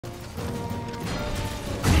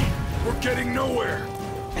getting nowhere.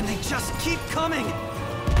 And they just keep coming.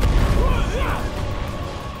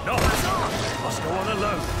 No, must go on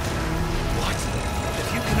alone. What?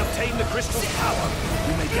 If you can obtain the crystal's power,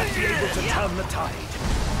 you may yet be able to turn the tide.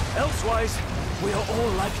 Elsewise, we are all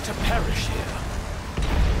like to perish here.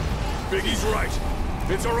 Biggie's right.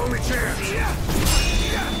 It's our only chance.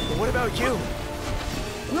 But what about you?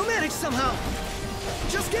 We'll manage somehow.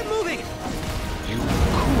 Just get moving. You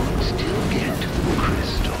could still get to the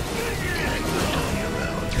crystal. Getting it on your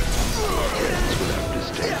own. Friends will have to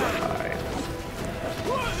stay behind.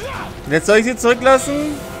 Und jetzt soll ich sie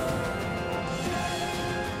zurücklassen?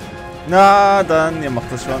 Na, dann, ihr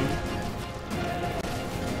macht das schon.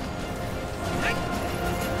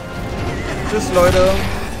 Tschüss, Leute.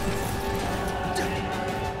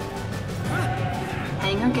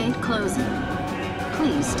 Hangar gate closing.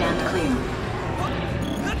 Please stand clear.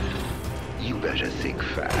 You better think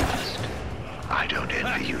fast. I don't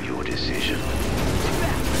envy you your decision.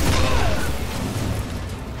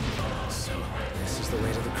 So, this is the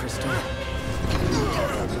way to the crystal.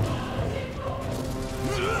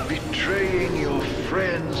 Betraying your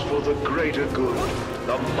friends for the greater good.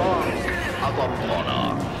 The mark of a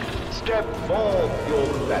monarch. Step forth,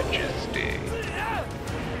 your majesty.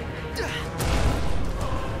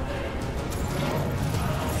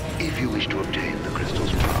 If you wish to obtain the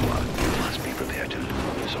crystal's power, you must be prepared to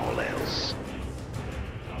lose all else.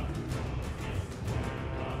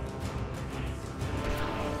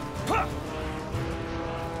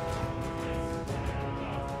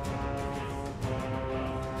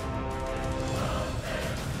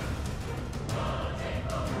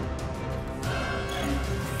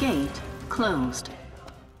 Gate closed.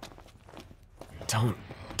 Don't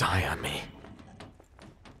die on me.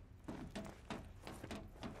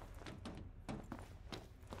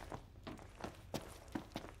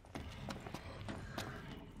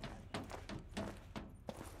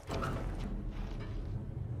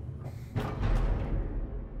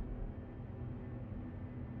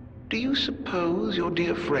 Do you suppose your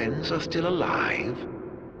dear friends are still alive?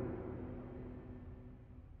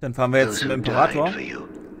 Dann fahren wir jetzt Those zum who Imperator. died for you,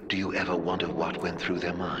 do you ever wonder what went through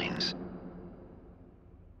their minds?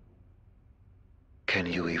 Can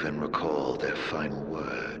you even recall their final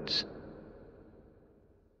words?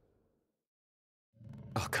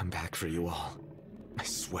 I'll come back for you all. I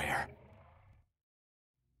swear.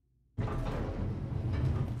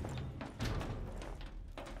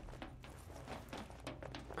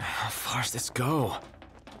 How far's this go?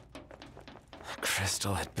 The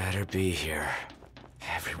crystal had better be here.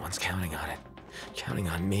 Everyone's counting on it. Counting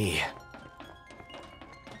on me.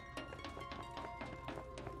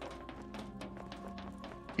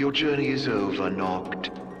 Your journey is over, Noct.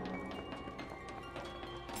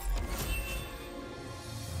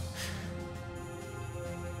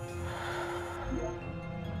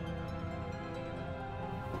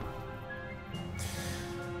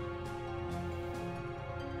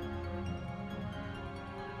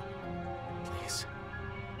 Please.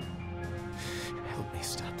 Help me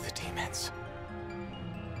stop the demons.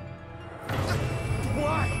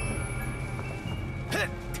 Why?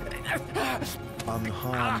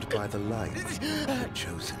 Unharmed by the light, the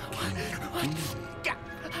chosen king.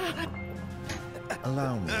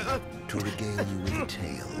 Allow me to regale you with a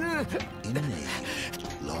tale. In an age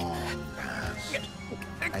long past,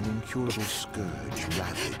 an incurable scourge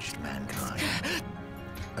ravaged mankind.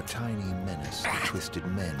 A tiny menace that twisted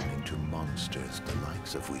men into monsters, the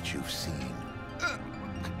likes of which you've seen.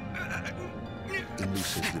 In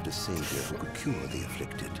Lucis lived a savior who could cure the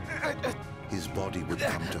afflicted. His body would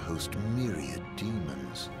come to host myriad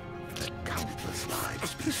demons, that countless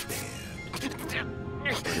lives be spared.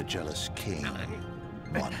 But a jealous king,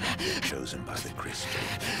 one chosen by the crystal,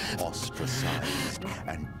 ostracized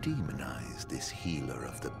and demonized this healer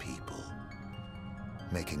of the people,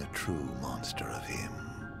 making a true monster of him.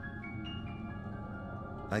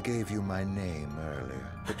 I gave you my name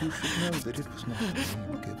earlier, but you should know that it was not a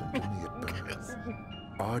name given to me at birth.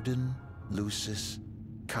 Ardyn Lucis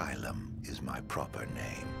Kylum is my proper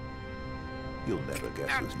name. You'll never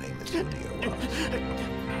guess whose name this Unia was.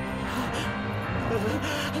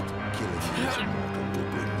 Killing you as a mortal will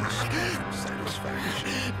bring me strength and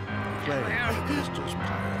satisfaction. Claiming the crystal's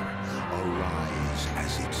power, arise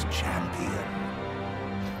as its champion.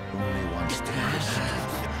 Only once the crystal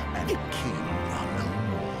and king are no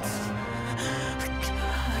more.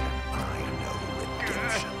 I know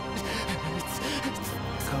redemption.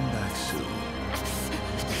 Come back soon.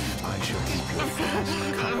 I shall keep your friends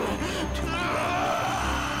company till the end.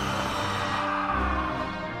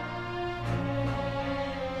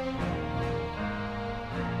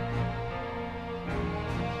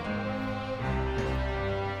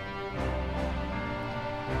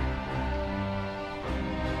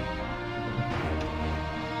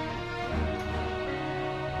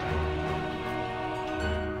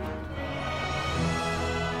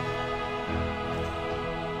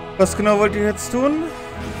 Was genau wollt ihr jetzt tun?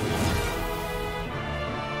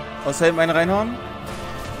 Außer ihm einen reinhauen?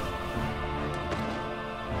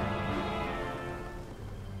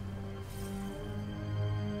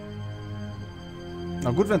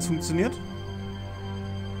 Na gut, wenn es funktioniert.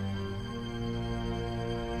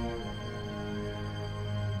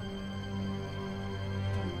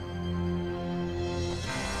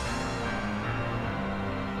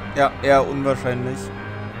 Ja, eher unwahrscheinlich.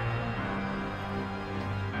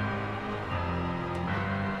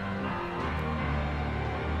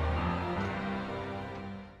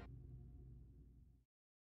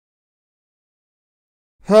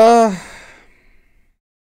 Ha.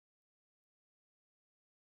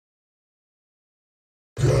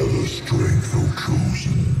 Gather strength, O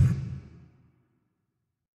chosen.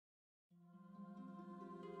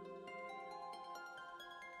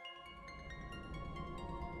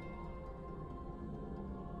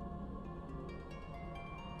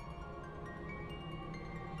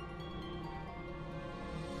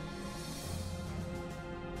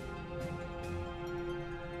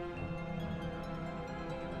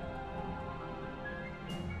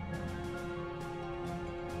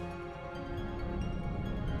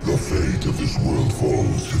 The fate of this world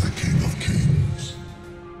falls to the King of Kings.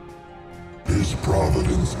 His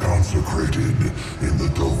providence consecrated in the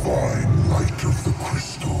divine light of the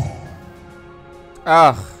crystal.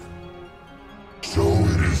 Ach. So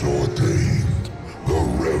it is ordained, the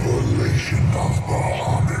revelation of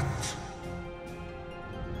Bahamut.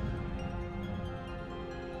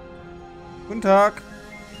 Guten Tag.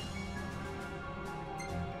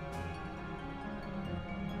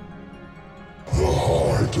 The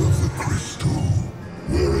heart of the crystal,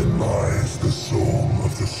 wherein lies the soul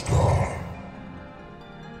of the star.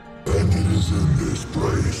 And it is in this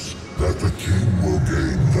place that the king will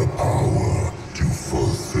gain the power to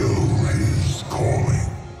fulfill his calling.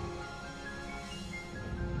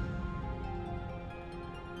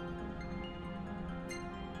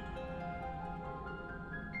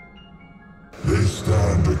 They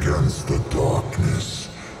stand against the darkness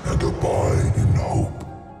and abide in hope.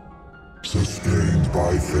 Sustained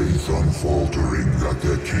by faith unfaltering that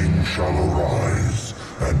their king shall arise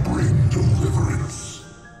and bring deliverance.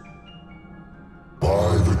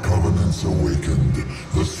 By the covenants awakened,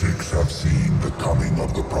 the Sikhs have seen the coming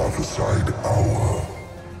of the prophesied hour.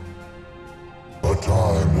 A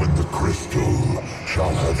time when the crystal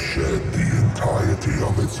shall have shed the entirety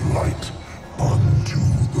of its light unto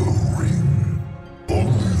the ring.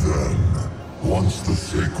 Only then, once the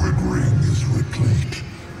sacred ring is replete,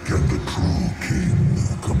 can the true king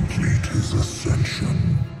complete his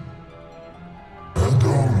ascension. And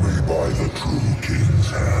only by the true king's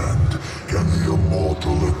hand can the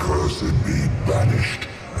immortal accursed be banished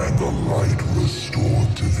and the light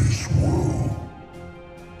restored to this world.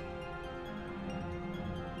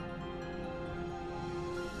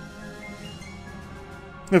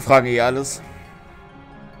 Wir fragen eh alles.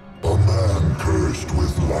 A man cursed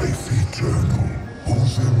with life eternal,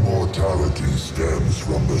 whose immortality stems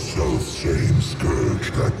from the self-same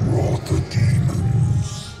scourge that wrought the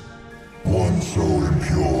demons. One so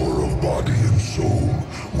impure of body and soul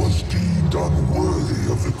was deemed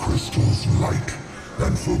unworthy of the crystal's light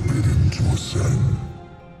and forbidden to ascend.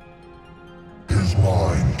 His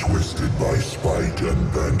mind twisted by spite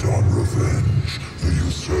and bent on revenge, the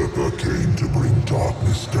usurper came to bring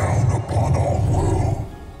darkness down upon our world.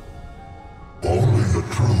 Only the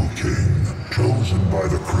true king, chosen by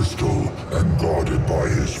the crystal and guarded by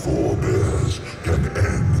his forebears, can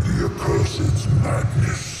end the accursed's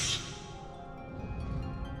madness.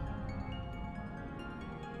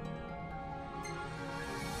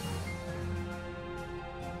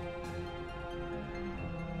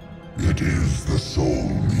 It is the sole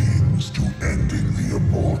means to ending the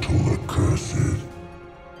immortal accursed.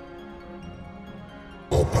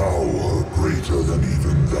 A power greater than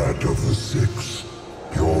even that of the Six,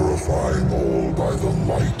 purifying all by the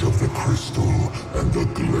light of the crystal and the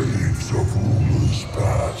glaives of rulers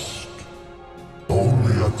past.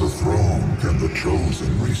 Only at the throne can the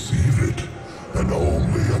chosen receive it, and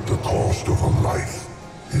only at the cost of a life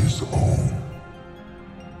his own.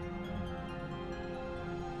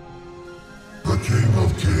 The King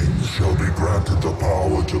of Kings shall be granted the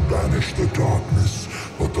power to banish the darkness,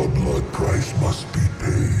 but the blood price must be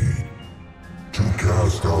paid. To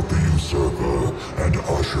cast out the usurper and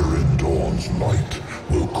usher in dawn's light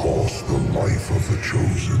will cost the life of the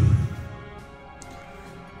chosen.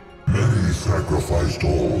 Many sacrificed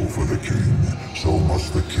all for the king, so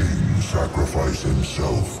must the king sacrifice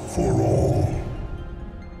himself for all.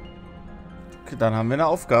 Okay, dann haben wir eine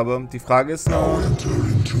Aufgabe. Die Frage ist Now nur... enter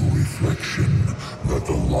into reflection, let Let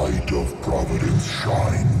the light of Providence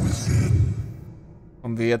shine within.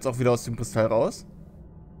 Kommen wir jetzt auch wieder aus dem Kristall raus?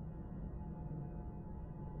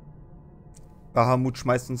 Bahamut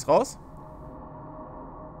schmeißt uns raus.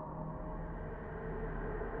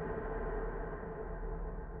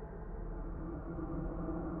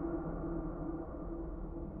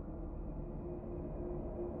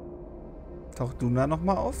 Taucht Duna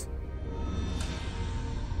nochmal auf?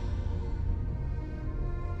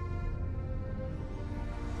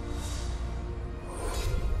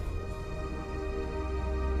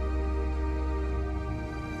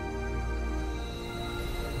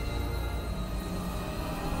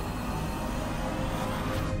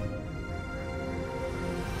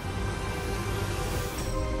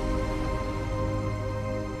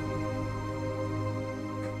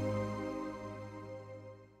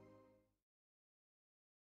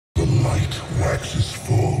 Waxes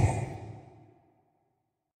full.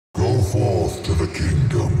 Go forth to the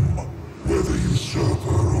kingdom, where the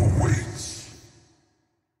usurper awaits.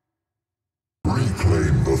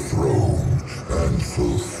 Reclaim the throne and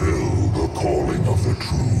fulfill the calling of the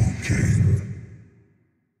true king.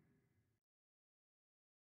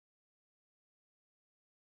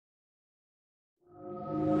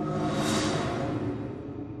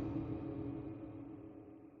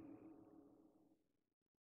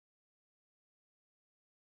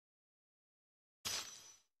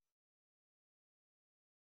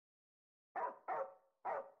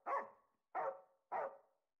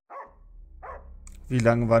 Wie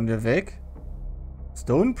lange waren wir weg?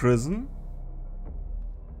 Stone Prison?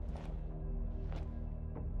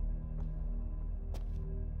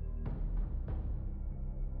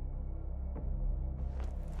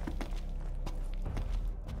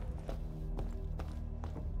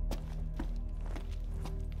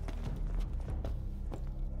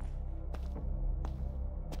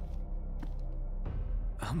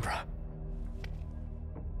 Umbra.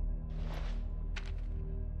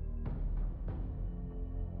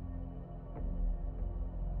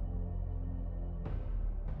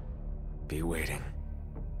 Be waiting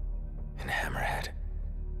in Hammerhead.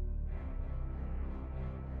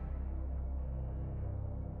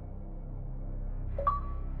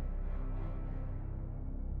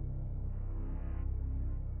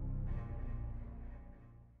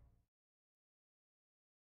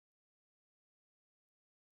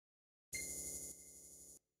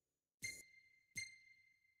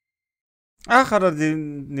 Ach, hat er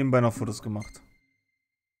nebenbei noch Fotos gemacht.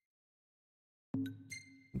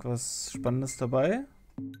 Was Spannendes dabei?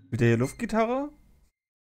 Mit der Luftgitarre?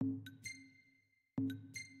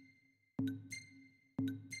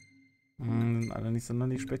 Alle nicht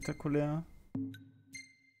sonderlich spektakulär.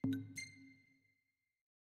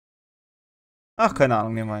 Ach, keine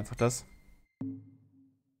Ahnung, nehmen wir einfach das.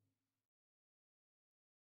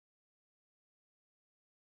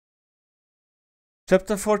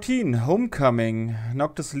 Chapter 14, Homecoming.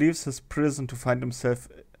 Noctis leaves his prison to find himself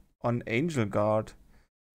on Angel Guard.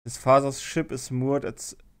 His father's ship is moored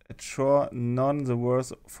at shore, none the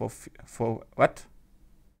worse for what?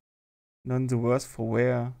 None the worse for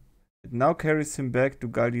wear. It now carries him back to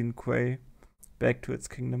Guardian Quay, back to its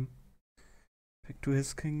kingdom. Back to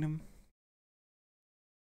his kingdom.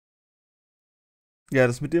 Ja,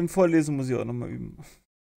 das mit dem Vorlesen muss ich auch nochmal üben.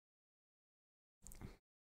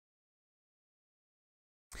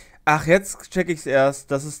 Ach, jetzt check ich's erst.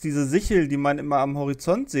 Das ist diese Sichel, die man immer am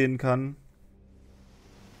Horizont sehen kann.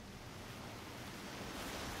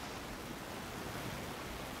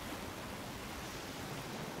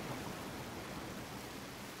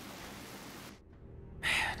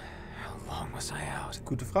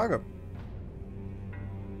 Gute Frage.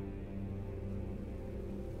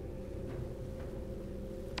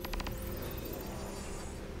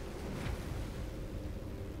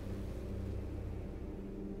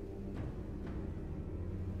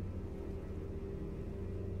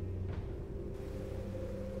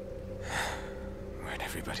 Where'd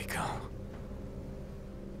everybody go?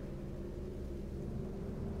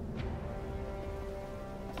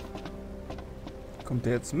 Kommt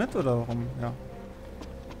der jetzt mit oder warum? Ja.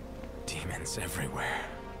 Demons everywhere.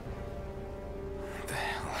 What the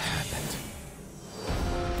hell happened?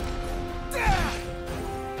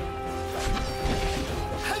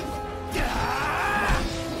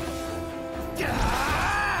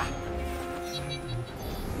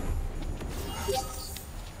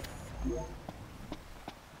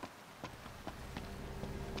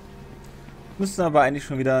 Müssten aber eigentlich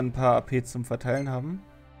schon wieder ein paar AP zum Verteilen haben.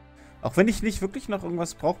 Auch wenn ich nicht wirklich noch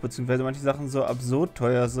irgendwas brauche, beziehungsweise manche Sachen so absurd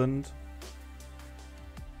teuer sind.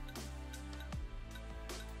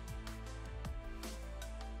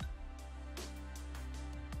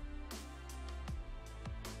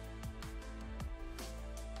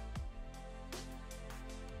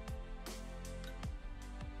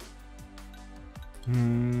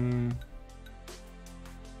 Hm.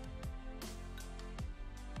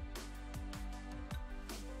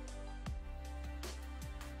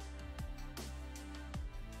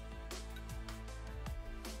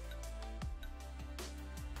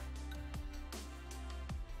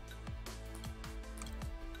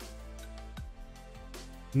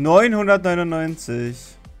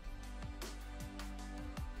 $999.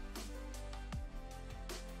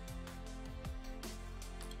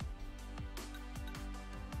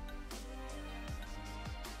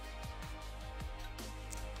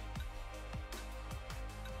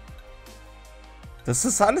 Das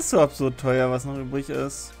ist alles so absurd teuer, was noch übrig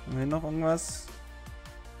ist. Haben wir hier noch irgendwas?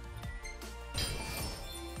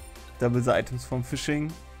 Double the Items vom Phishing.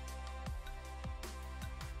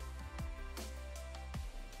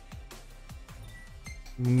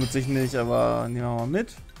 Nutze ich nicht, aber nehmen wir mal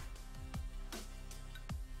mit.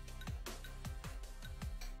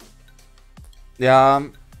 Ja.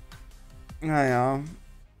 Naja.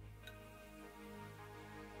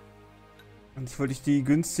 Und ich wollte die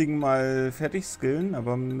günstigen mal fertig skillen,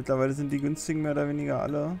 aber mittlerweile sind die günstigen mehr oder weniger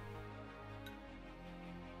alle.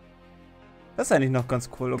 Das ist eigentlich noch ganz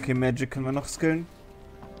cool. Okay, Magic können wir noch skillen.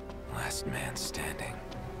 Last man standing.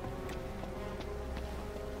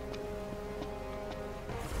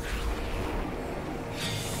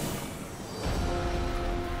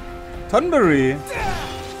 Tonberry.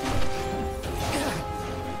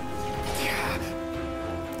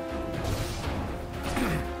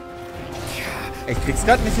 Ich krieg's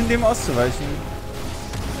gerade nicht hin, dem auszuweichen.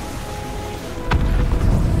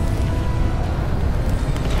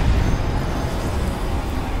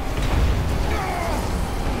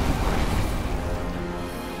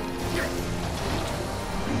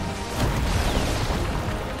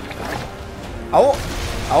 Au!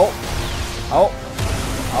 Au! Au!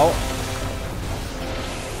 Au!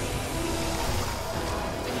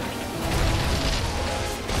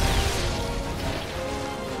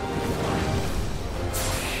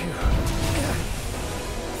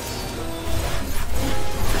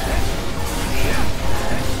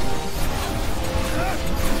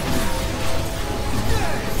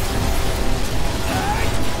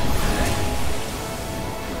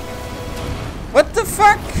 What the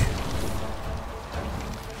fuck?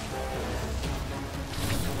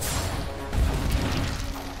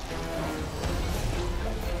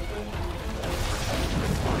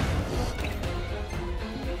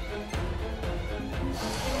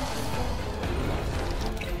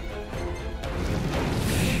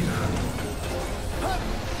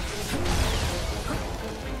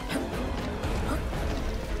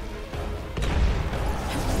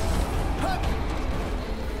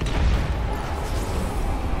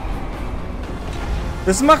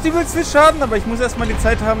 Das macht übelst viel Schaden, aber ich muss erstmal die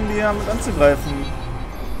Zeit haben, die damit anzugreifen.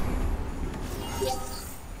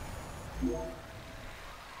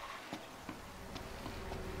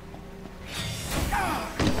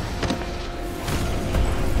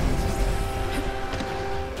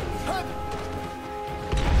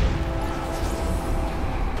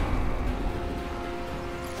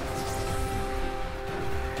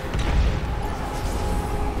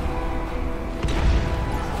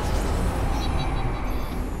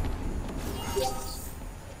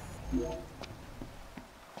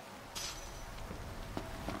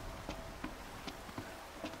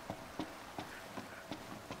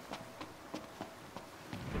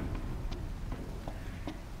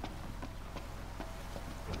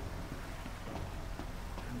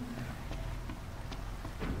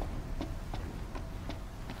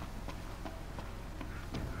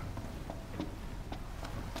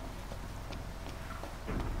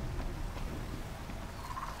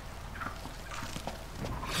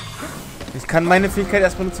 Ich kann meine Fähigkeit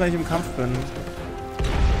erst benutzen, wenn ich im Kampf bin.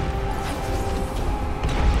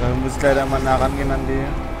 Da muss ich leider mal nah rangehen an die.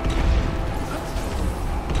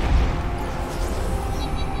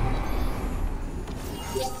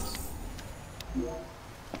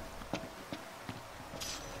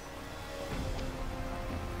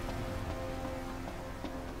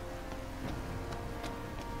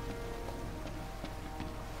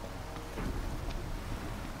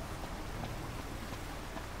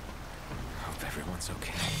 Everyone's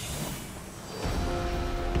okay.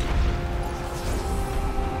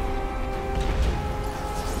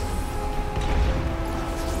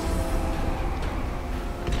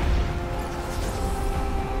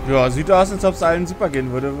 Ja, sieht aus, als ob es allen super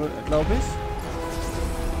gehen würde, glaube ich.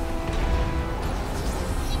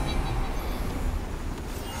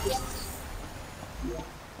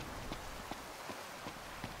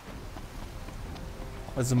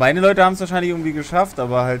 Also meine Leute haben es wahrscheinlich irgendwie geschafft,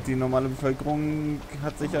 aber halt die normale Bevölkerung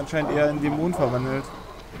hat sich anscheinend eher in Dämonen verwandelt.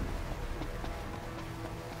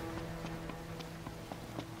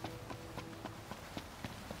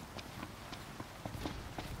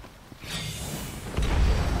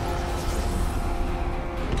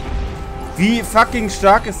 Wie fucking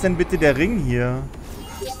stark ist denn bitte der Ring hier?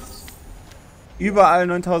 Überall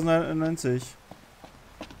 9090.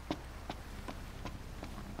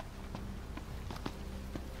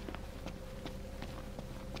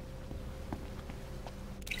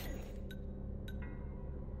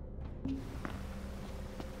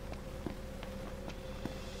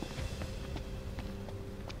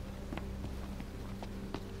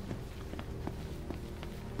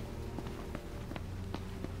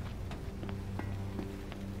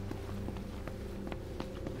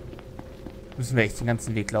 Müssen wir echt den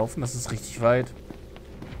ganzen Weg laufen? Das ist richtig weit.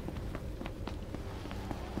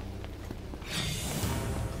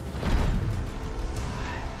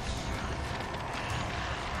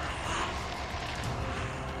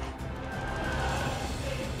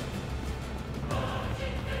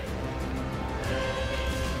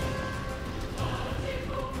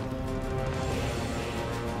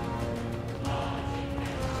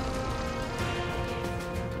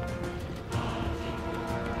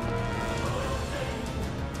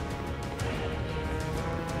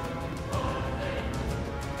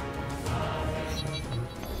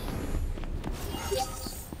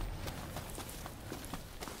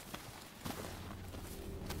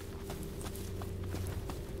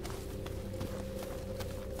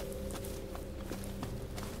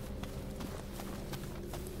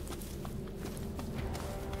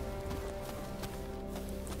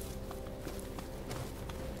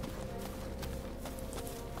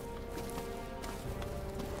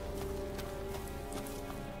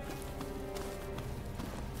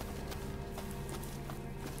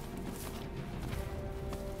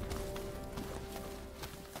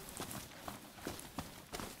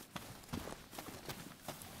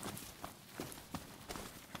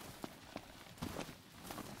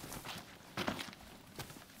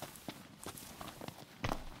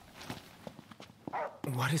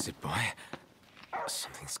 What is it, boy?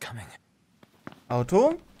 Something's coming.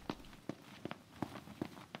 Auto?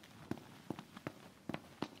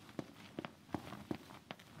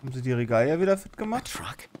 Haben sie die Regalia wieder fit A gemacht?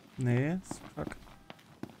 truck? Nee, das ist ein Truck.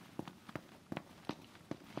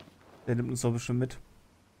 Der nimmt uns doch bestimmt mit.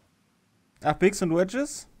 Ach, Bigs und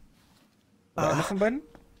Wedges? Oder einer von beiden?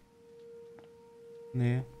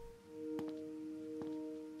 Nee.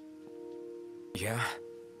 Yeah.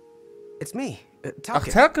 It's me, Ach,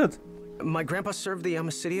 Talcott. Talcott! My grandpa served the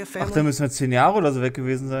Amicidia Ach, da family. müssen wir 10 Jahre oder so weg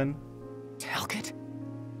gewesen sein. Talcott?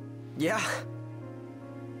 Yeah.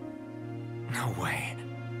 No way.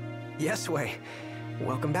 Yes, way.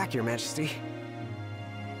 Welcome back, Your Majesty.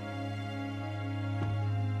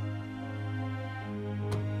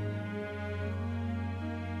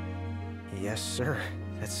 Yes, sir.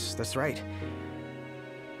 That's right.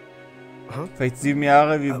 Huh? Vielleicht 7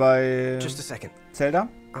 Jahre wie bei Just a second. Zelda?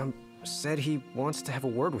 Said he wants to have a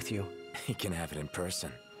word with you. He can have it in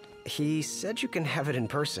person. He said you can have it in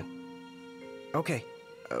person. Okay.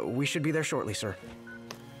 We should be there shortly, sir.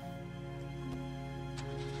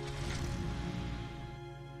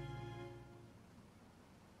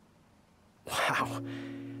 Wow.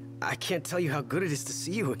 I can't tell you how good it is to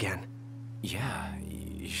see you again. Yeah,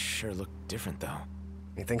 you sure look different, though.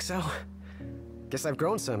 You think so? Guess I've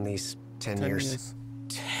grown some these 10 years.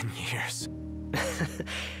 10 years.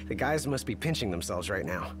 The guys must be pinching themselves right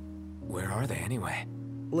now. Where are they, anyway?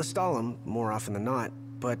 Lestalem, more often than not,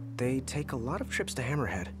 but they take a lot of trips to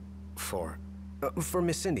Hammerhead. For For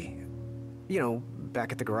Miss Cindy. You know,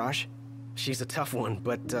 back at the garage. She's a tough one,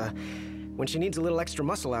 but when she needs a little extra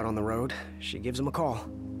muscle out on the road, she gives him a call.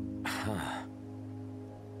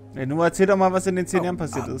 Ey, nur erzähl doch mal, was in den 10 Jahren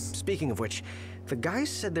passiert ist. Speaking of which, the guys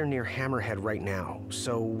said they're near Hammerhead right now,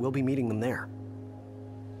 so we'll be meeting them there.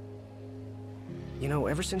 You know,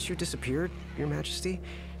 ever since you disappeared, Your Majesty,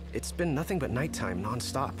 it's been nothing but nighttime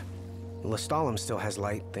non-stop. Lestalem still has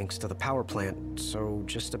light thanks to the power plant, so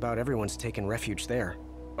just about everyone's taken refuge there.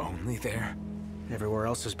 only there? Everywhere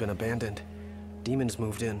else has been abandoned. Demons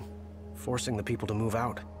moved in, forcing the people to move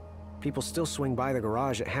out. People still swing by the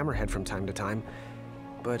garage at Hammerhead from time to time,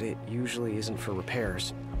 but it usually isn't for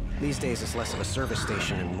repairs. These days it's less of a service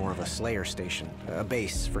station and more of a slayer station, a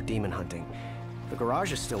base for demon hunting. The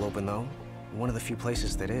garage is still open though, one of the few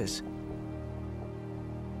places that is.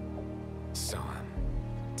 So,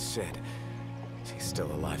 Sid, he's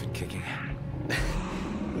still alive and kicking.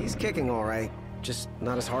 He's kicking all right, just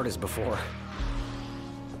not as hard as before.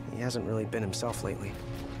 hasn't really been himself lately.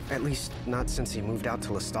 At least, not since he moved out to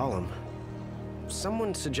Lestalem.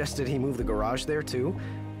 Someone suggested he move the garage there, too.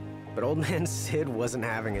 But old man Sid wasn't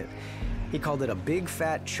having it. He called it a big,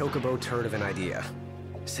 fat, chocobo turd of an idea.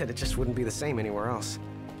 Said it just wouldn't be the same anywhere else.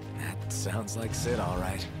 That sounds like Sid, all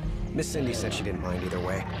right. Miss Cindy said she didn't mind either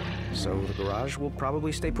way. So the garage will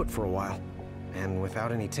probably stay put for a while. And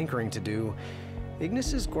without any tinkering to do,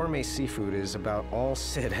 Ignis's gourmet seafood is about all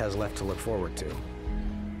Sid has left to look forward to.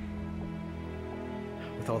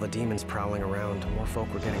 With all the demons prowling around, more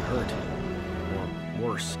folk were getting hurt. Or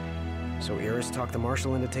worse. So Iris talked the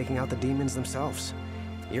Marshal into taking out the demons themselves.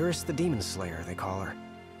 Iris the Demon Slayer, they call her.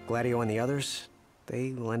 Gladio and the others,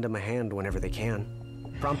 they lend him a hand whenever they can.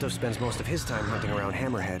 Prompto spends most of his time hunting around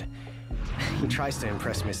Hammerhead. He tries to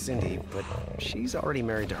impress Miss Cindy, but she's already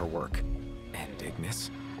married to her work. And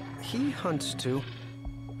Ignis? He hunts too.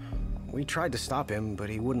 We tried to stop him, but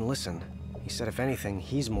he wouldn't listen. He said if anything,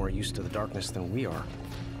 he's more used to the darkness than we are.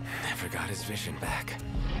 Never got his vision back.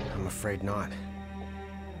 I'm afraid not.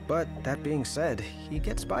 But that being said, he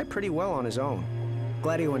gets by pretty well on his own.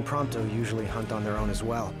 Gladio and Prompto usually hunt on their own as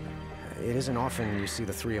well. It isn't often you see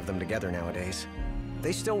the three of them together nowadays.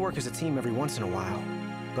 They still work as a team every once in a while,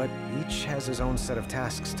 but each has his own set of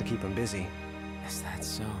tasks to keep him busy. Is that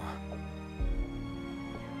so?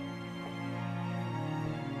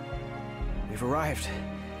 We've arrived,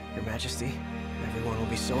 Your Majesty. Everyone will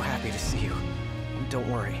be so happy to see you.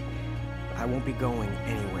 Don't worry, I won't be going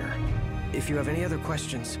anywhere. If you have any other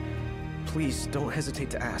questions, please don't hesitate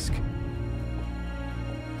to ask.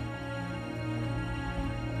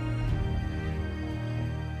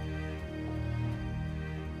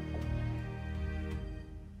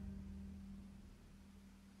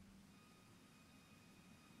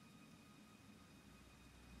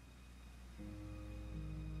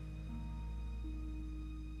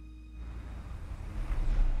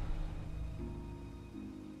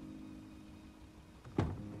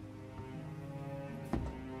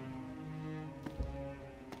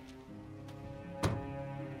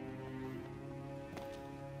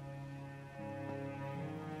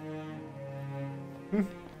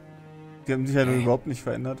 Die haben sich ja nun überhaupt nicht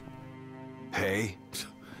verändert. Hey,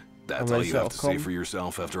 that's Aber all ist you ja have auch to say kaum. for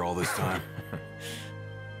yourself after all this time?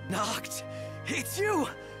 Noct! It's you!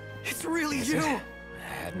 It's really Is you! it?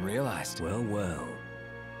 I hadn't realized. Well, well.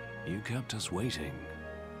 You kept us waiting.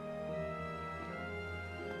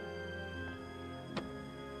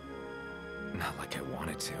 Not like I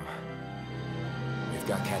wanted to. We've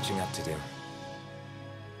got catching up to do.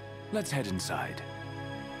 Let's head inside.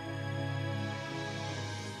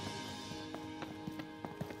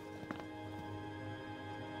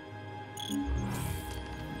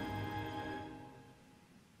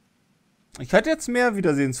 Ich hatte jetzt mehr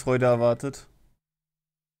Wiedersehensfreude erwartet.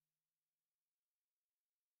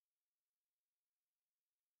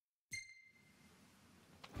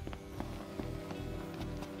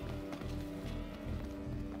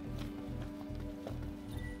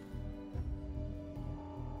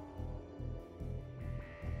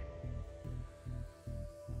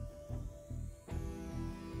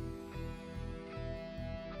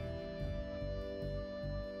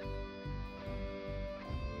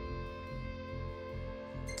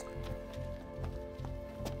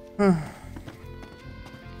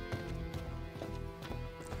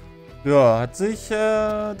 Ja, hat sich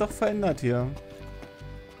doch verändert hier.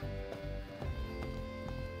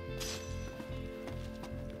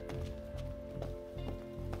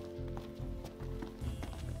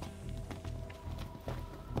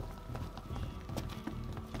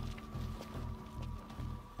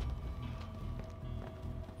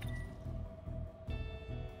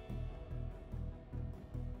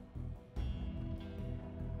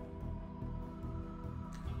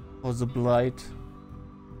 Oh, the Blight.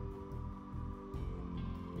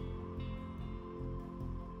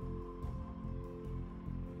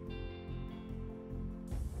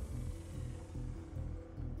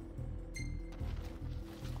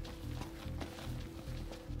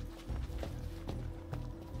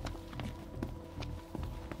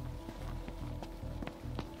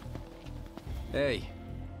 Hey.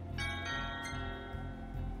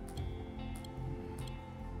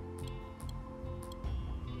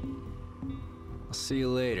 I'll see you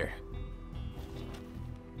later.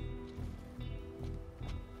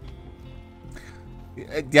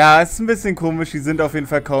 Ja, ist ein bisschen komisch. Die sind auf jeden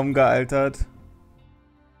Fall kaum gealtert.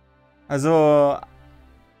 Also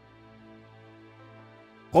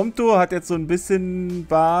Prompto hat jetzt so ein bisschen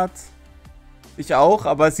Bart. Ich auch,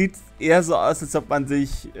 aber es sieht eher so aus, als ob man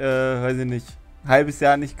sich, weiß ich nicht, ein halbes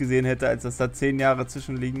Jahr nicht gesehen hätte, als dass da 10 Jahre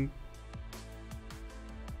zwischenliegen.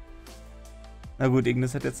 Na gut,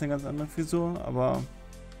 Ignis hat jetzt eine ganz andere Frisur, aber...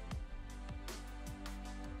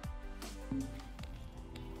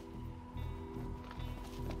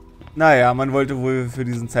 Naja, man wollte wohl für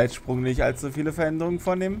diesen Zeitsprung nicht allzu viele Veränderungen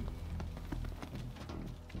vornehmen.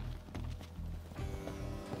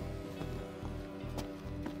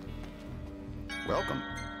 Welcome.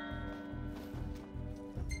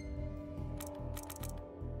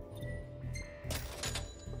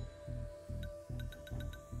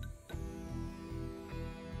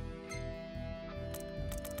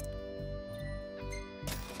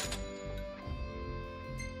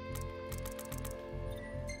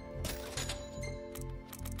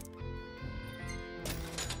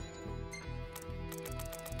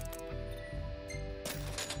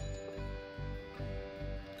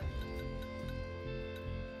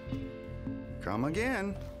 Come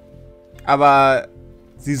again. Aber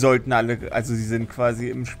sie sollten alle, also sie sind quasi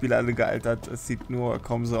im Spiel alle gealtert. Es sieht nur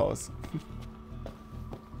kaum so aus.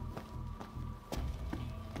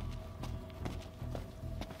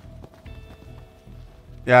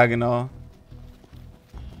 Ja, genau.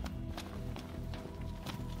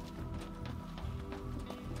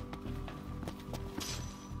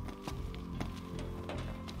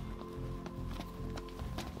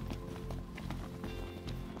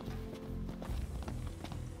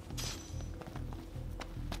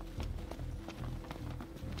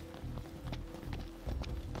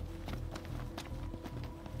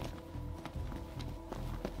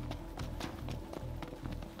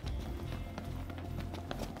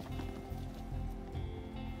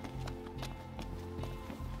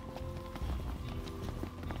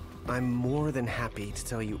 I'm more than happy to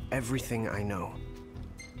tell you everything I know.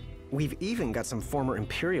 We've even got some former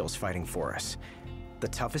Imperials fighting for us. The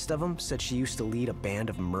toughest of them said she used to lead a band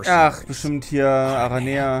of mercenaries. Ach, bestimmt hier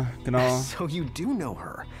Aranea, genau. So you do know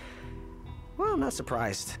her. Well, I'm not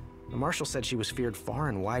surprised. The Marshal said she was feared far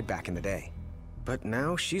and wide back in the day. But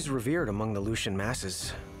now she's revered among the Lucian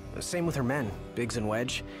masses. Same with her men, Biggs and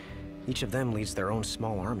Wedge. Each of them leads their own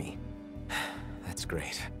small army. That's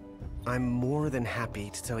great. I'm more than happy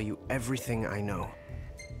to tell you everything I know.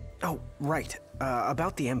 Oh, right.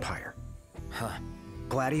 About the Empire. Huh.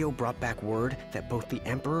 Gladio brought back word that both the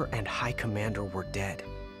Emperor and High Commander were dead.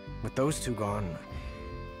 With those two gone,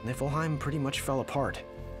 Niflheim pretty much fell apart.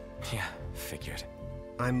 Yeah, figured.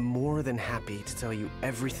 I'm more than happy to tell you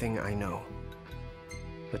everything I know.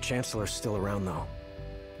 The Chancellor's still around, though.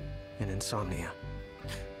 In Insomnia.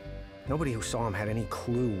 Nobody who saw him had any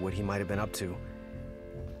clue what he might have been up to.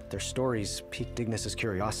 Their stories piqued Ignis's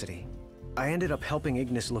curiosity. I ended up helping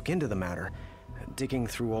Ignis look into the matter, digging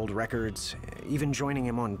through old records, even joining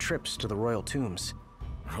him on trips to the royal tombs.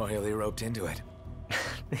 Royally roped into it.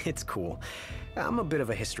 It's cool. I'm a bit of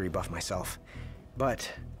a history buff myself.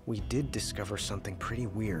 But we did discover something pretty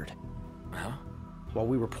weird. Huh? While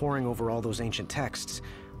we were poring over all those ancient texts,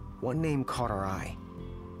 one name caught our eye.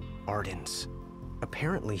 Ardyn's.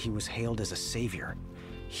 Apparently he was hailed as a savior,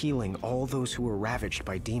 healing all those who were ravaged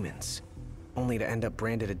by demons, only to end up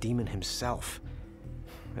branded a demon himself.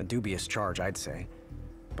 A dubious charge, I'd say.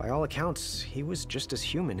 By all accounts, he was just as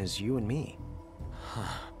human as you and me.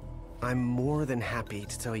 Huh. I'm more than happy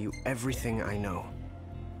to tell you everything I know.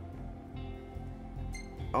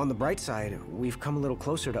 On the bright side, we've come a little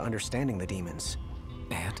closer to understanding the demons.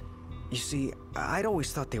 And? You see, I'd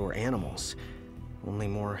always thought they were animals, only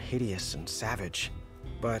more hideous and savage.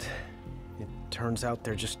 But it turns out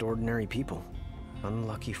they're just ordinary people.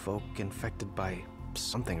 Unlucky folk infected by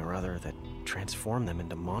something or other that transformed them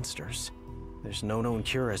into monsters. There's no known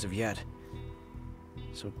cure as of yet.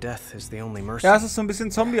 So death is the only mercy. Ja, es ist so ein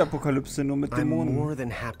bisschen Zombie-Apokalypse, nur mit I'm Dämonen. more than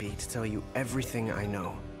happy to tell you everything I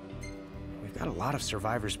know. We've got a lot of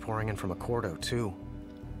survivors pouring in from Accordo, too.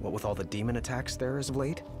 What with all the demon attacks there as of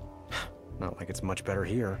late? Not like it's much better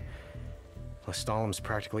here. Lestalem's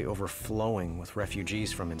practically overflowing with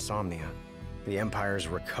refugees from Insomnia. The Empire's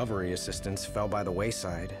recovery assistance fell by the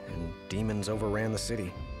wayside, and demons overran the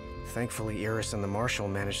city. Thankfully, Iris and the Marshal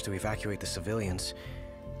managed to evacuate the civilians.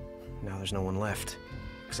 Now there's no one left,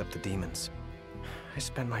 except the demons. I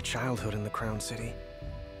spent my childhood in the Crown City.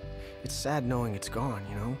 It's sad knowing it's gone,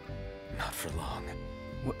 you know? Not for long.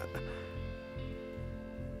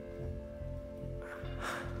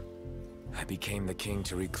 I became the king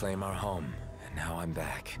to reclaim our home, and now I'm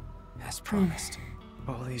back, as promised.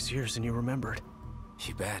 All these years and you remembered.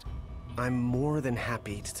 You bet. I'm more than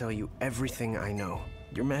happy to tell you everything I know.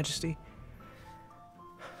 Your Majesty?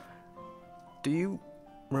 Do you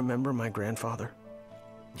remember my grandfather?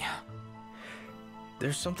 Yeah.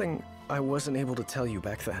 There's something I wasn't able to tell you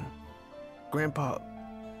back then. Grandpa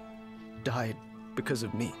died because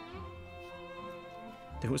of me.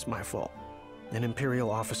 It was my fault. An Imperial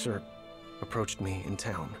officer approached me in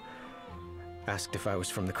town, asked if I was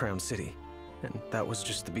from the Crown City, and that was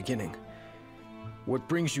just the beginning. What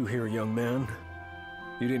brings you here, young man?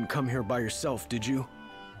 You didn't come here by yourself, did you?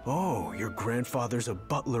 Oh, your grandfather's a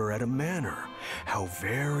butler at a manor. How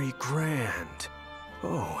very grand.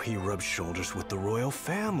 Oh, he rubs shoulders with the royal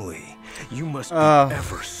family. You must be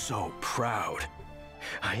ever so proud.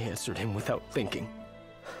 I answered him without thinking.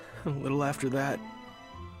 A little after that,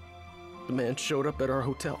 the man showed up at our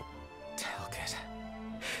hotel. Talcott.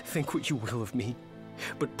 Think what you will of me,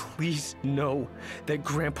 but please know that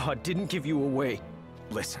Grandpa didn't give you away.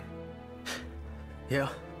 Listen. Yeah?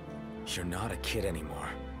 You're not a kid anymore.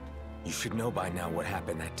 You should know by now what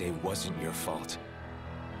happened that day wasn't your fault.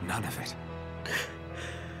 None of it.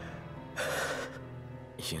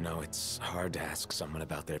 You know, it's hard to ask someone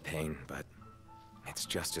about their pain, but it's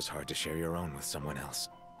just as hard to share your own with someone else.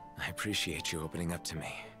 I appreciate you opening up to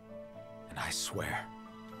me, and I swear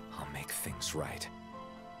I'll make things right.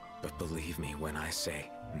 But believe me when I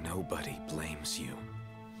say nobody blames you.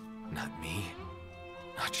 Not me,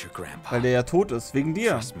 not your grandpa. Weil der ja tot ist, wegen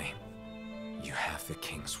dir. Trust me, you have the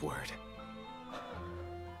king's word.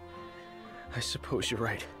 I suppose you're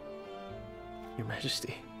right, Your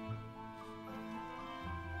Majesty.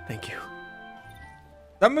 Thank you.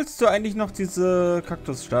 Sammelst du eigentlich noch diese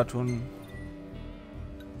Kaktusstatuen?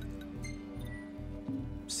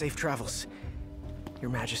 Safe travels, Your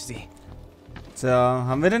Majesty. Tja,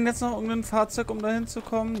 haben wir denn jetzt noch irgendein Fahrzeug, um da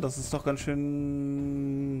hinzukommen? Das ist doch ganz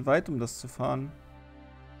schön weit, um das zu fahren.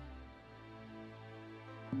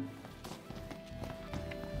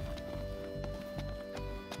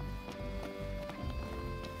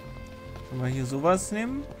 Können wir hier sowas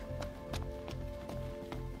nehmen?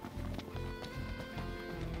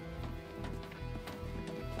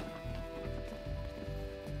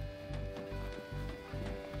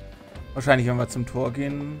 Wahrscheinlich, wenn wir zum Tor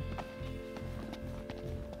gehen,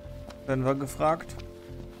 werden wir gefragt.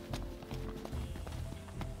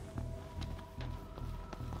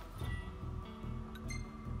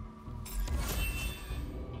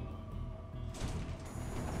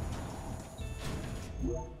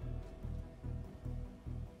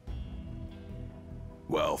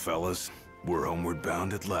 Well, fellas, we're homeward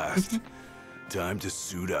bound at last. Time to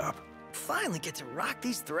suit up. Finally get to rock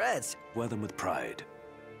these threads. Wear them with pride.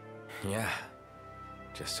 Yeah.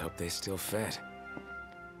 Just hope they still fit.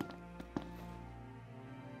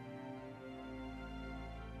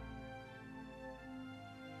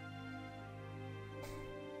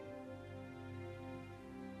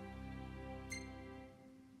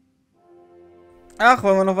 Ach,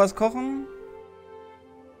 wollen wir noch was kochen?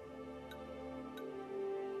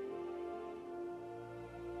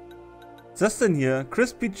 Was ist das denn hier?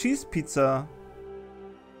 Crispy Cheese Pizza.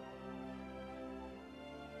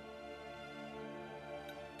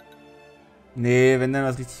 Nee, wenn dann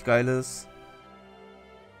was richtig Geiles.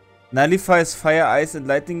 Nullifies Fire, Ice and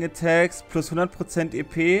Lightning Attacks plus 100%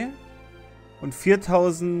 EP und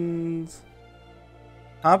 4000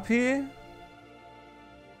 HP.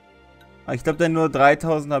 Ich glaube dann nur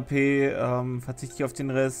 3000 HP, verzichte ich auf den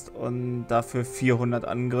Rest und dafür 400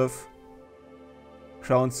 Angriff.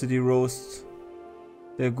 Crown City Roast.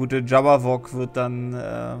 Der gute Jabberwock wird dann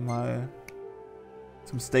mal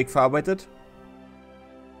zum Steak verarbeitet.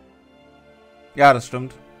 Ja, das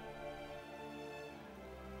stimmt.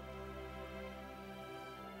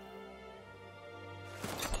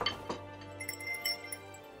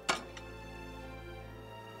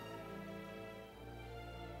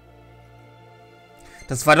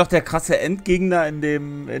 Das war doch der krasse Endgegner in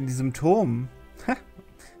diesem Turm.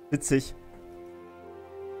 Witzig.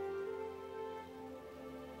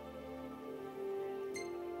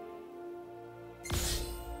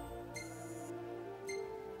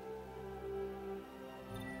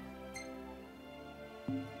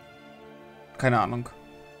 Keine Ahnung.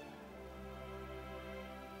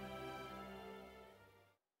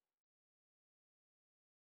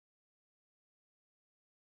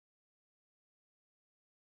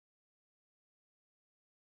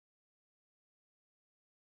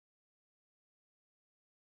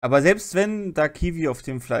 Aber selbst wenn da Kiwi auf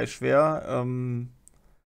dem Fleisch wäre,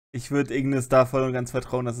 ich würde Ignis da voll und ganz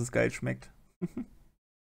vertrauen, dass es geil schmeckt.